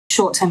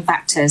short-term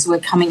factors. We're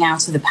coming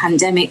out of the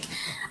pandemic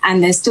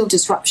and there's still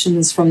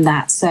disruptions from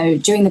that. So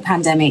during the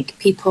pandemic,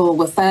 people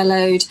were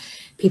furloughed,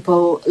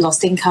 people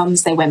lost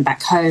incomes, they went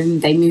back home,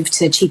 they moved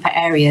to cheaper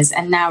areas,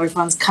 and now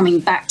everyone's coming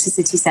back to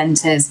city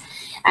centres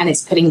and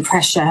it's putting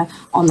pressure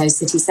on those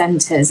city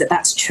centres.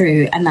 That's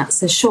true, and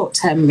that's a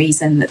short-term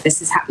reason that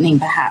this is happening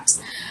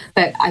perhaps.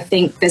 But I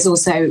think there's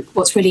also,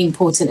 what's really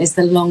important is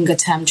the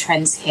longer-term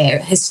trends here.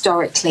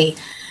 Historically,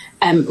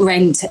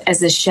 rent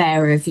as a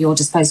share of your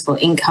disposable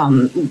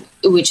income,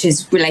 which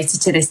is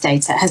related to this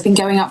data, has been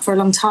going up for a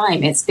long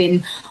time. It's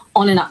been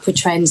on an upward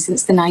trend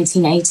since the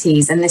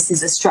 1980s, and this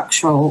is a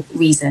structural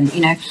reason.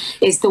 You know,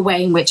 it's the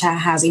way in which our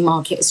housing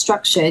market is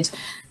structured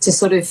to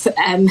sort of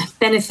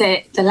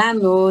benefit the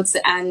landlords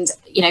and,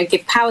 you know,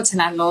 give power to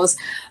landlords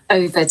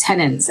over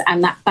tenants,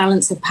 and that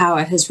balance of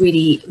power has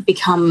really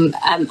become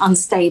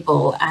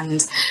unstable.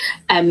 And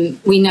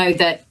we know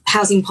that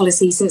housing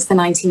policy since the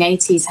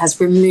 1980s has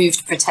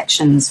removed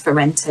protections for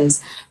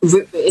renters.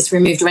 It's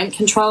removed rent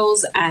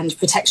controls and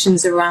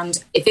protections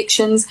around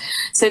evictions.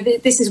 So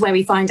this is where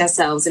we find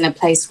ourselves, in a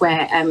place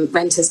where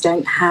renters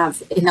don't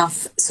have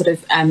enough sort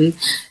of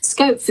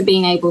scope for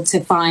being able to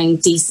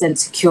find decent,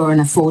 secure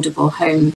and affordable homes.